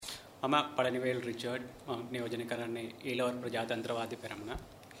මම පළනිවේල් රිචර්ඩ් නියෝජනය කරන්නේ ඊළවර ප්‍රජාතන්ත්‍රවාදී පෙරමුණ.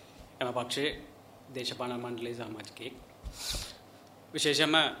 එම පක්ෂයේ දේශපාලන මණ්ඩලයේ සමාජිකයෙක්.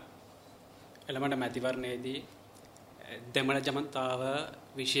 විශේෂයෙන්ම එළමඩ මැතිවරණයේදී දෙමළ ජනතාව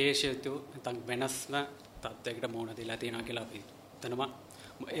විශේෂිතු නැත්නම් වෙනස්ම තත්ත්වයකට මුහුණ දීලා තියෙනවා කියලා අපි හිතනවා.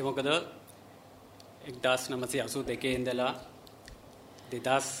 ඒ මොකද 1982 ඉඳලා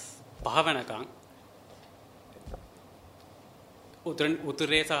 2005 වෙනකන්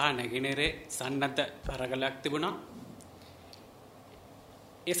උතුරේ සහ නැගෙනහිරේ සන්නද්ධ අරගලයක් තිබුණා.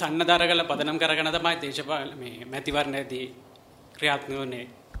 ඒ සන්නද්ධ අරගල පදනම් කරගෙන තමයි දේශපාලන මේ මැතිවරණයේදී ක්‍රියාත්මක වුණේ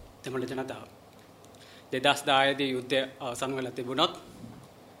දෙමළ ජනතාව. 2010 දී යුද්ධය අවසන් වෙලා තිබුණොත්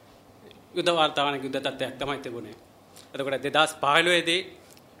යුද්ධ වාර්තාවන යුද්ධ තත්ත්වයක් තමයි තිබුණේ. එතකොට 2015 දී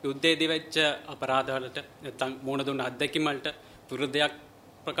යුද්ධයේදී වෙච්ච අපරාධවලට නැත්නම් මුණ දුන්න අත්දැකීම් වලට විරුද්ධයක්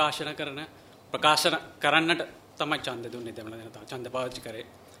ප්‍රකාශන කරන්නට තමයි ඡන්ද දුන්නේ දෙමළ ජනතාව. ඡන්ද පාවිච්චි කරේ.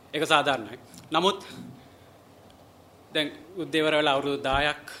 ඒක සාධාරණයි. නමුත් දැන් යුද්ධය ඉවර වෙලා අවුරුදු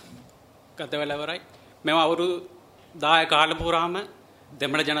 10ක් ගත වෙලා ඉවරයි. මේව අවුරුදු 10 කාල පුරාම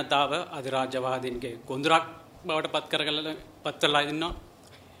දෙමළ ජනතාව අධිරාජ්‍යවාදීන්ගේ ගොඳුරක් බවට පත් කරලා ඉන්නවා.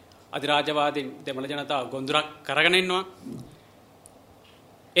 අධිරාජ්‍යවාදීන් දෙමළ ජනතාව ගොඳුරක් කරගෙන ඉන්නවා.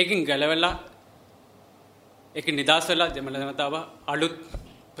 ඒකින් ගැලවෙලා ඒකින් නිදහස් වෙලා දෙමළ ජනතාව අලුත්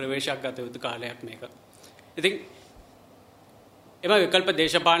ප්‍රවේශයක් ගත යුතු කාලයක් මේක. ඉතින් එම විකල්ප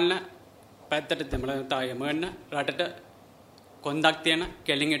දේශපාලන පැත්තට දෙමළ ජනතාව යොමු වෙන්න රටට කොන්දක් තියෙන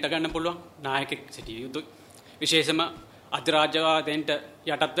කෙලින් ඉට ගන්න පුළුවන් නායකයෙක් සිටිය යුතුයි. විශේෂයෙන්ම අධිරාජ්‍යවාදීන්ට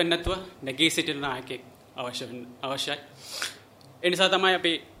යටත් වෙන්නේ නැතුව නැගී සිටින නායකයෙක් අවශ්‍යයි. ඒ නිසා තමයි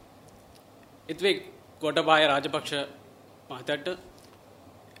අපි ඉතින් ගෝඨාභය රාජපක්ෂ මහතාට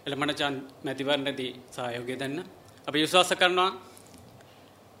එළමණ මැතිවරණයේදී සහයෝගය දෙන්න අපි විශ්වාස කරනවා.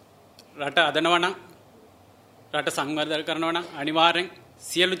 රට අදනවා නම් රට සංවර්ධනය කරනවා නම් අනිවාර්යෙන්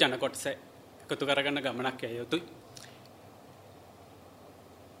සියලු ජන කොටස එකතු කරගෙන ගමනක් යා යුතුයි.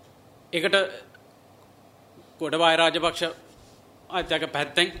 ඒකට ගෝඨාභය රාජපක්ෂ ආත්‍යක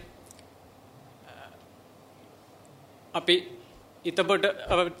පැත්තෙන් අපි ඊටපොඩ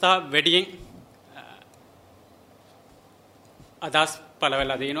අවස්ථා වැඩියෙන් අදහස් පළ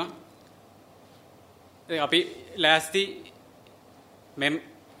වෙලා දිනවා. අපි ලෑස්ති මෙම්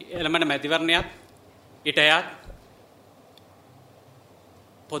එළමඩ මැතිවරණයත් ඉටයත්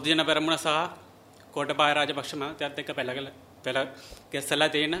පොදු ජන පෙරමුණ සහ ගෝඨාභය රාජපක්ෂ මහතාත් එක්ක පෙළ ගැස්සලා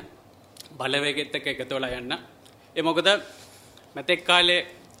තියෙන බලවේගෙත් එක්ක එකතු වෙලා යන්න. ඒ මොකද මෙතෙක් කාලේ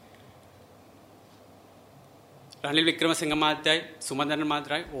රනිල් වික්‍රමසිංහ මහත්තයයි සුමන්දරන්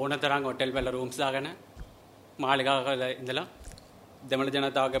මහත්තයයි ඕනතරම් හොටෙල් වල රූම්ස් දාගෙන මාලිගාවක ඉඳලා දෙමළ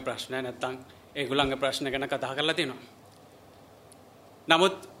ජනතාවගේ ප්‍රශ්න නැත්තම් ඒගොල්ලන්ගේ ප්‍රශ්න ගැන කතා කරලා තියෙනවා.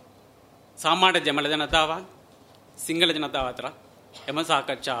 නමුත් සාමාන්‍ය දෙමළ ජනතාව සිංහල ජනතාව අතර එම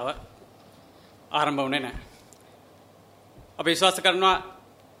සාකච්ඡාව ආරම්භ වුණේ නැහැ. අපි විශ්වාස කරනවා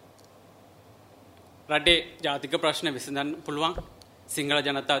රටේ ජාතික ප්‍රශ්න විසඳන්න පුළුවන් සිංහල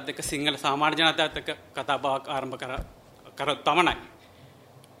ජනතාවත් එක්ක සිංහල සාමාන්‍ය ජනතාවත් එක්ක කතා බහක් ආරම්භ කරොත් පමණයි.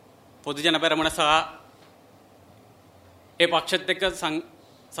 පොදු ජන පෙරමුණ සහ ඒ පක්ෂත් එක්ක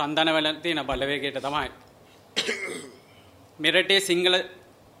සන්ධාන වෙලා තියෙන බලවේගයට තමයි මෙරටේ සිංහල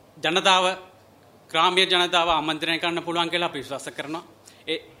ජනතාව ග්‍රාමීය ජනතාව ආමන්ත්‍රණය කරන්න පුළුවන් කියලා අපි විශ්වාස කරනවා.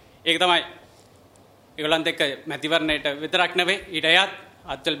 ඒක තමයි ඒගොල්ලන්ත් එක්ක මැතිවරණයට විතරක් නෙවෙයි ඊටයත්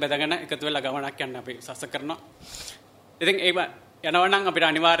අත්වල බෙදගෙන එකතු වෙලා ගමනක් යන්න අපි විශ්වාස කරනවා. ඉතින් ඒක යනවා නම් අපිට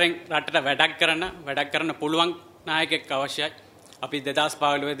අනිවාර්යෙන් රටට වැඩක් කරන්න පුළුවන් නායකයෙක් අවශ්‍යයි. අපි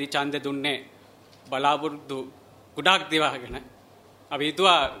 2015 දී ඡන්දෙ දුන්නේ බලාපොරොත්තු ගොඩාක් දිවාගෙන. අපි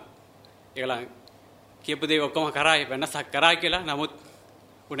හිතුවා ඒගොල්ලන් කියපු දේ ඔක්කොම කරායි වෙනසක් කරා කියලා. නමුත්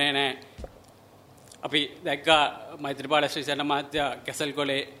උනේ නැහැ. අපි දැක්කා මෛත්‍රීපාල ශ්‍රීසේන මහත්තයා කැසල්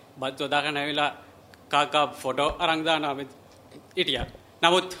කොලේ බත් වදාගෙන ඇවිල්ලා කාකා ෆොටෝ අරන් දානවා හිටියා.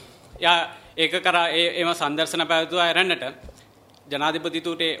 නමුත් ඒක කරා ඒම සංදර්ශන පැවැත්වුවා ඇරෙන්නට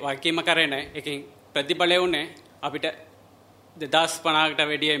ජනාධිපතිතුමට වගකීම කරේ නැහැ. ඒකෙන් ප්‍රතිඵලය උනේ අපිට 2050කට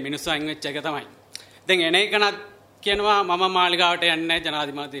වැඩිය මිනිස්සු අයින් වෙච්ච එක තමයි. දැන් එන එකනත් කියනවා මම මාලිගාවට යන්නේ නැහැ,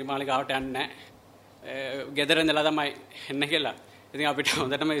 ජනාධිපති මාලිගාවට යන්නේ නැහැ. ගෙදර ඉඳලා තමයි එන්න කියලා. ඉතින් අපිට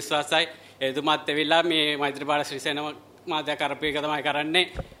හොඳටම විශ්වාසයි එතුමාත් ඇවිල්ලා මේ මෛත්‍රීපාල ශ්‍රීසේන මහත්තයා කරපු එක තමයි කරන්නේ.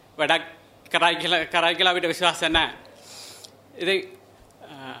 වැඩක් කරයි කියලා අපිට විශ්වාසයක් නැහැ. ඉතින්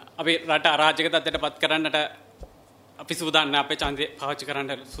අපි රට අරාජක තත්ත්වයට පත් කරන්නට අපි සූදානම් අපේ ඡන්දය පාවිච්චි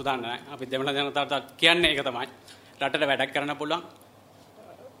කරන්න සූදානම් නැහැ. අපි දෙමළ ජනතාවට කියන්නේ ඒක තමයි. රටට වැඩක් කරන්න පුළුවන්.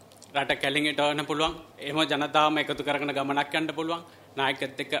 රට කැලින්ට යන්න පුළුවන්. එහෙම ජනතාවම එකතු කරගෙන ගමනක් යන්න පුළුවන්.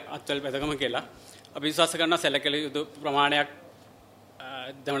 නායකයෙක් එක්ක අත්වල බෙදගම කියලා. අපි විශ්වාස කරනවා සැලකල යුතු ප්‍රමාණයක්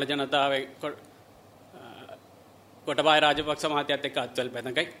දෙමළ ජනතාවේ ගෝඨාභය රාජපක්ෂ මහත්තයාත් එක්ක අත්වල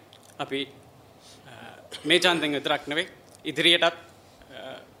බෙදගයි. අපි මේ ඡන්දෙන් විතරක් නෙවෙයි ඉදිරියටත්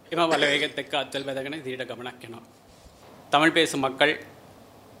එම බලවේගයත් එක්ක අත්වල බැඳගෙන ඉදිරියට ගමනක් යනවා. தமிழ் பேசும் மக்கள்,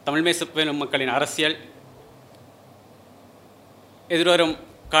 தமிழ் பேசும் மக்களின் அரசியல் எதிர்வரும்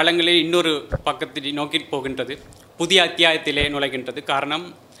காலங்களில் இன்னொரு பக்கத்தில் நோக்கி போகின்றது, புதிய அத்தியாயத்திலே நுழைகின்றது. காரணம்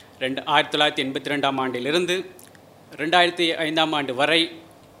 1982ஆம் ஆண்டிலிருந்து 2005ஆம் ஆண்டு வரை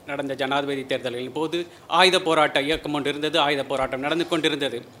நடந்த ஜனாதிபதி தேர்தல்களின் போது ஆயுத போராட்ட இயக்கம் ஒன்று இருந்தது. ஆயுத போராட்டம் நடந்து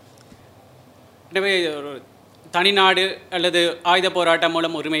கொண்டிருந்தது. எனவே ஒரு தனிநாடு அல்லது ஆயுத போராட்டம்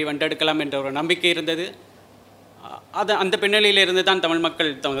மூலம் உரிமை வென்றெடுக்கலாம் என்ற ஒரு நம்பிக்கை இருந்தது. அந்த பின்னணியிலிருந்து தான் தமிழ் மக்கள்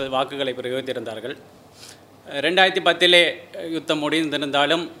தமது வாக்குகளை பிரயோகித்திருந்தார்கள். 2010 யுத்தம்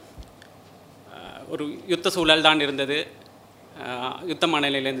முடிந்திருந்தாலும் ஒரு யுத்த சூழல் தான் இருந்தது. யுத்த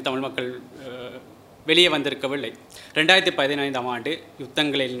மனநிலையிலிருந்து தமிழ் மக்கள் வெளியே வந்திருக்கவில்லை. 2015ஆம் ஆண்டு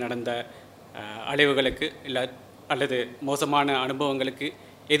யுத்தங்களில் நடந்த அழிவுகளுக்கு அல்லது மோசமான அனுபவங்களுக்கு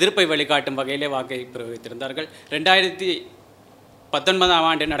எதிர்ப்பை வழிகாட்டும் வகையிலே வாக்கை பிரயோகித்திருந்தார்கள். 2019ஆம்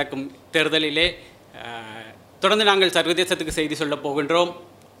ஆண்டு நடக்கும் தேர்தலிலே தொடர்ந்து நாங்கள் சர்வதேசத்துக்கு செய்தி சொல்லப் போகின்றோம்.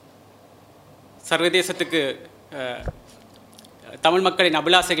 சர்வதேசத்துக்கு தமிழ் மக்களின்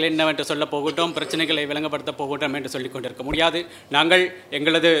அபிலாசைகள் என்னவென்று சொல்லப் போகின்றோம், பிரச்சனைகளை விளங்கப்படுத்தப் போகின்றோம் என்று சொல்லிக் கொண்டிருக்க முடியாது. நாங்கள்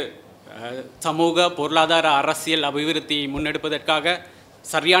எங்களது சமூக, பொருளாதார, அரசியல் அபிவிருத்தியை முன்னெடுப்பதற்காக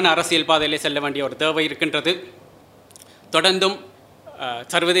சரியான அரசியல் பாதையிலே செல்ல வேண்டிய ஒரு தேவை இருக்கின்றது. தொடர்ந்தும்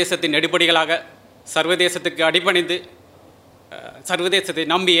சர்வதேசத்தின் நெடுபடிகளாக சர்வதேசத்துக்கு அடிபணிந்து சர்வதேசத்தை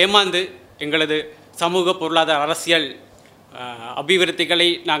நம்பி ஏமாந்து எங்களது சமூக, பொருளாதார, அரசியல் அபிவிருத்திகளை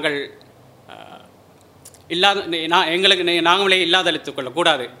நாங்கள் நாங்களே இல்லாதளித்துக்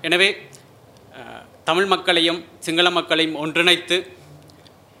கொள்ளக்கூடாது. எனவே தமிழ் மக்களையும் சிங்கள மக்களையும் ஒன்றிணைத்து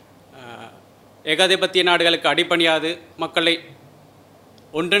ஏகாதிபத்திய நாடுகளுக்கு அடிபணியாது மக்களை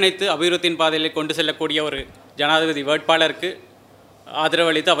ஒன்றிணைத்து அபிவிருத்தியின் பாதையில் கொண்டு செல்லக்கூடிய ஒரு ஜனாதிபதி வேட்பாளருக்கு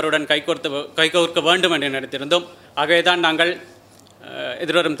ஆதரவளித்து அவருடன் கைகோர்க்க வேண்டும் என்று நினைத்திருந்தோம். ஆகவே தான் நாங்கள்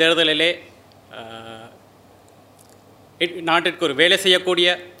எதிர்வரும் தேர்தலிலே நாட்டிற்கு ஒரு வேலை செய்யக்கூடிய,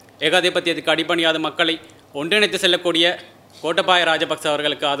 ஏகாதிபத்தியத்துக்கு அடிபணியாத மக்களை ஒன்றிணைத்து செல்லக்கூடிய கோட்டபாய ராஜபக்ச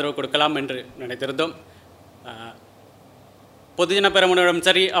அவர்களுக்கு ஆதரவு கொடுக்கலாம் என்று நினைத்திருந்தோம். பொதுஜன பெரமுனருடன்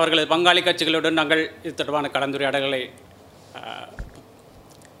சரி, அவர்களது பங்காளி கட்சிகளுடன் நாங்கள் இது தொடர்பான கலந்துரையாடல்களை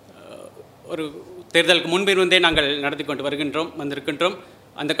ஒரு தேர்தலுக்கு முன்பிருந்தே நாங்கள் நடத்தி கொண்டு வந்திருக்கின்றோம்.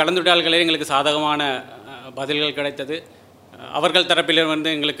 அந்த கலந்துரையாடல்களில் எங்களுக்கு சாதகமான பதில்கள் கிடைத்தது. அவர்கள் தரப்பிலிருந்து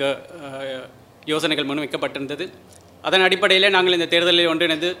எங்களுக்கு யோசனைகள் முன்வைக்கப்பட்டிருந்தது. அதன் அடிப்படையிலே நாங்கள் இந்த தேர்தலில்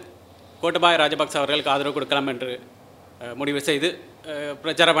ஒன்றிணைந்து கோட்டபாய ராஜபக்ச அவர்களுக்கு ஆதரவு கொடுக்கலாம் என்று முடிவு செய்து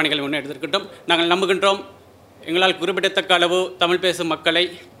பிரச்சார பணிகளை முன்னெடுத்திருக்கின்றோம். நாங்கள் நம்புகின்றோம் எங்களால் குறிப்பிடத்தக்க அளவு தமிழ் பேசும் மக்களை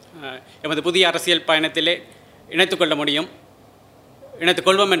எமது புதிய அரசியல் பயணத்திலே இணைத்துக்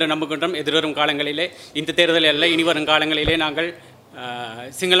கொள்வோம் என்று நம்புகின்றோம். எதிர்வரும் காலங்களிலே, இந்த தேர்தலில் அல்ல, இனி வரும் காலங்களிலே நாங்கள்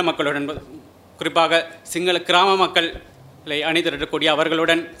சிங்கள மக்களுடன், குறிப்பாக சிங்கள கிராம மக்களை அணிதிரட்டக்கூடிய,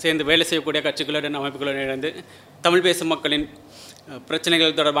 அவர்களுடன் சேர்ந்து வேலை செய்யக்கூடிய கட்சிகளுடன், அமைப்புகளுடன் இணைந்து தமிழ் பேசும் மக்களின்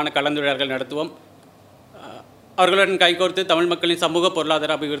பிரச்சனைகள் தொடர்பான கலந்துரையாடல்கள் நடத்துவோம். அவர்களுடன் கைகோர்த்து தமிழ் மக்களின் சமூக,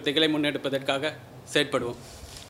 பொருளாதார அபிவிருத்திகளை முன்னெடுப்பதற்காக செயற்படுவோம்.